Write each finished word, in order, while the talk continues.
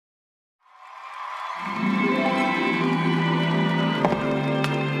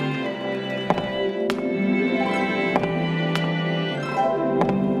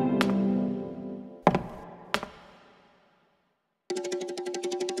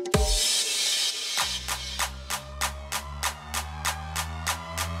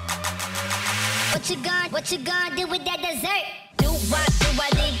What you gonna do with that dessert? Do what,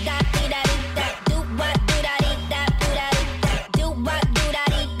 dee da, dee da, dee da. Do what, do da, dee da, do da, dee da. Do what, do da,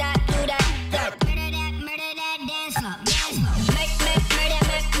 dee da, do da, da. Murder that, dance floor, dance floor. Make, murder,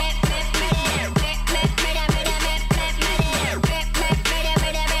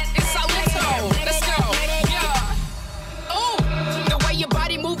 It's so let's go, yeah. Ooh, the way your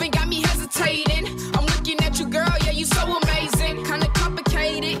body moving got me hesitating. I'm looking at you, girl, yeah, you so amazing. Kinda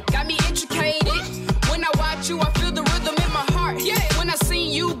complicated, got me intricated. When I watch you, I feel the rhythm in my heart. Yeah. When I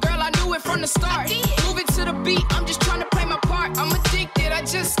seen you, girl, I knew it from the start. Moving to the beat, I'm just trying to play my part. I'm addicted, I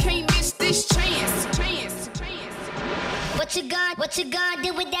just can't miss this chance. What you gonna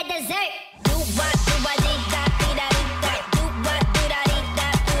do with that dessert? Do what, dee da, dee da, dee da. Do what, do da, dee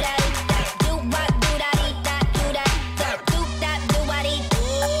da, do da, dee da. Do what, do da, dee da, do da, da. Do da, do what, dee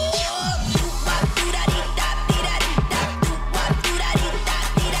da. Do what, do da, dee da, dee da, dee da. Do what, do da, dee da,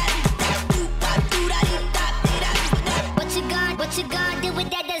 dee da, dee da. Do what, do da, dee da, dee da, dee da. What you gonna do with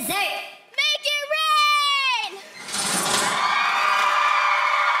that dessert? Make it rain!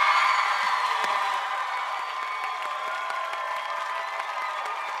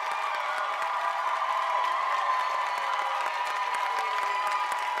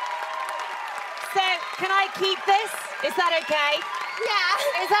 So, can I keep this? Is that okay?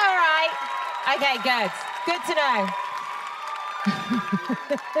 Yeah. Is that all right? Okay, good. Good to know.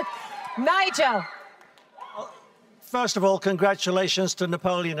 Nigel. First of all, congratulations to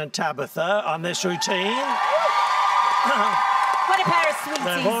Napoleon and Tabitha on this routine. What a pair of sweeties.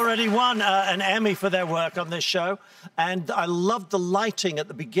 They've already won an Emmy for their work on this show. And I loved the lighting at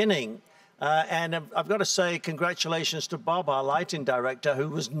the beginning. And I've got to say congratulations to Bob, our lighting director, who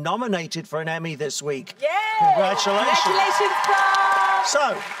was nominated for an Emmy this week. Yay! Congratulations. Congratulations, Bob!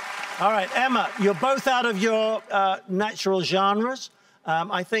 So, all right, Emma, you're both out of your natural genres.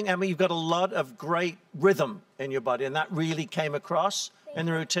 I think, Emma, you've got a lot of great rhythm in your body, and that really came across in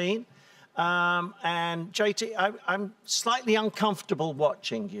the routine. And JT, I'm slightly uncomfortable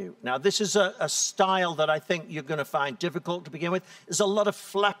watching you. Now, this is a style that I think you're going to find difficult to begin with. There's a lot of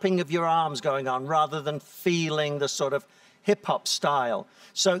flapping of your arms going on rather than feeling the sort of hip-hop style.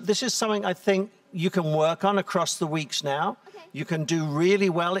 So this is something I think you can work on across the weeks now. Okay. You can do really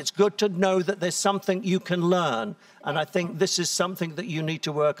well. It's good to know that there's something you can learn. And I think this is something that you need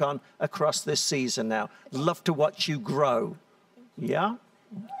to work on across this season now. Love to watch you grow. Yeah?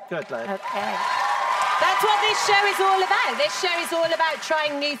 Good, lad. Okay. That's what this show is all about. This show is all about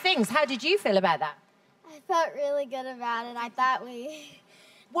trying new things. How did you feel about that? I felt really good about it. I thought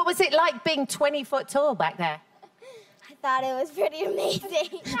What was it like being 20 foot tall back there? I thought it was pretty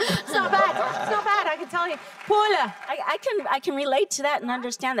amazing. It's not bad. It's not bad, I can tell you. Paula. I can relate to that and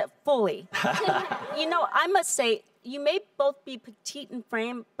understand that fully. You know, I must say, you may both be petite in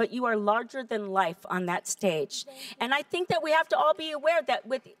frame, but you are larger than life on that stage. And I think that we have to all be aware that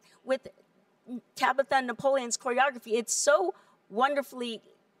with Tabitha and Napoleon's choreography, it's so wonderfully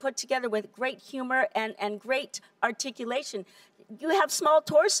put together with great humor and great articulation. You have small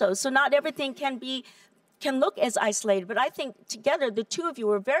torsos, so not everything can look as isolated, but I think together the two of you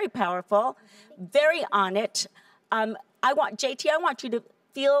were very powerful, very on it. JT, I want you to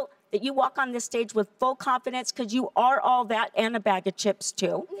feel that you walk on this stage with full confidence because you are all that and a bag of chips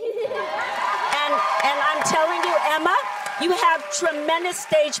too. and I'm telling you, Emma, you have tremendous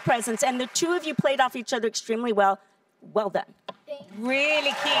stage presence and the two of you played off each other extremely well. Well done.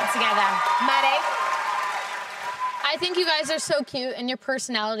 Really keen together. Maddie? I think you guys are so cute and your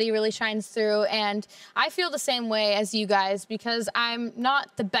personality really shines through, and I feel the same way as you guys because I'm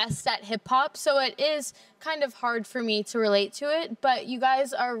not the best at hip-hop, so it is kind of hard for me to relate to it, but you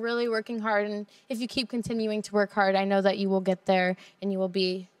guys are really working hard, and if you keep continuing to work hard, I know that you will get there and you will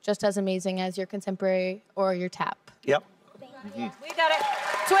be just as amazing as your contemporary or your tap. Yep. We got it.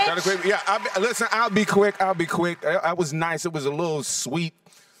 Twitch. Yeah, listen, I'll be quick. I was nice. It was a little sweet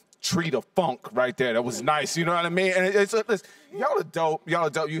treat of funk right there. That was nice, you know what I mean? And y'all are dope. Y'all are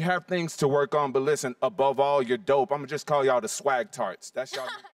dope. You have things to work on, but listen, above all, you're dope. I'm gonna just call y'all the swag tarts. That's y'all.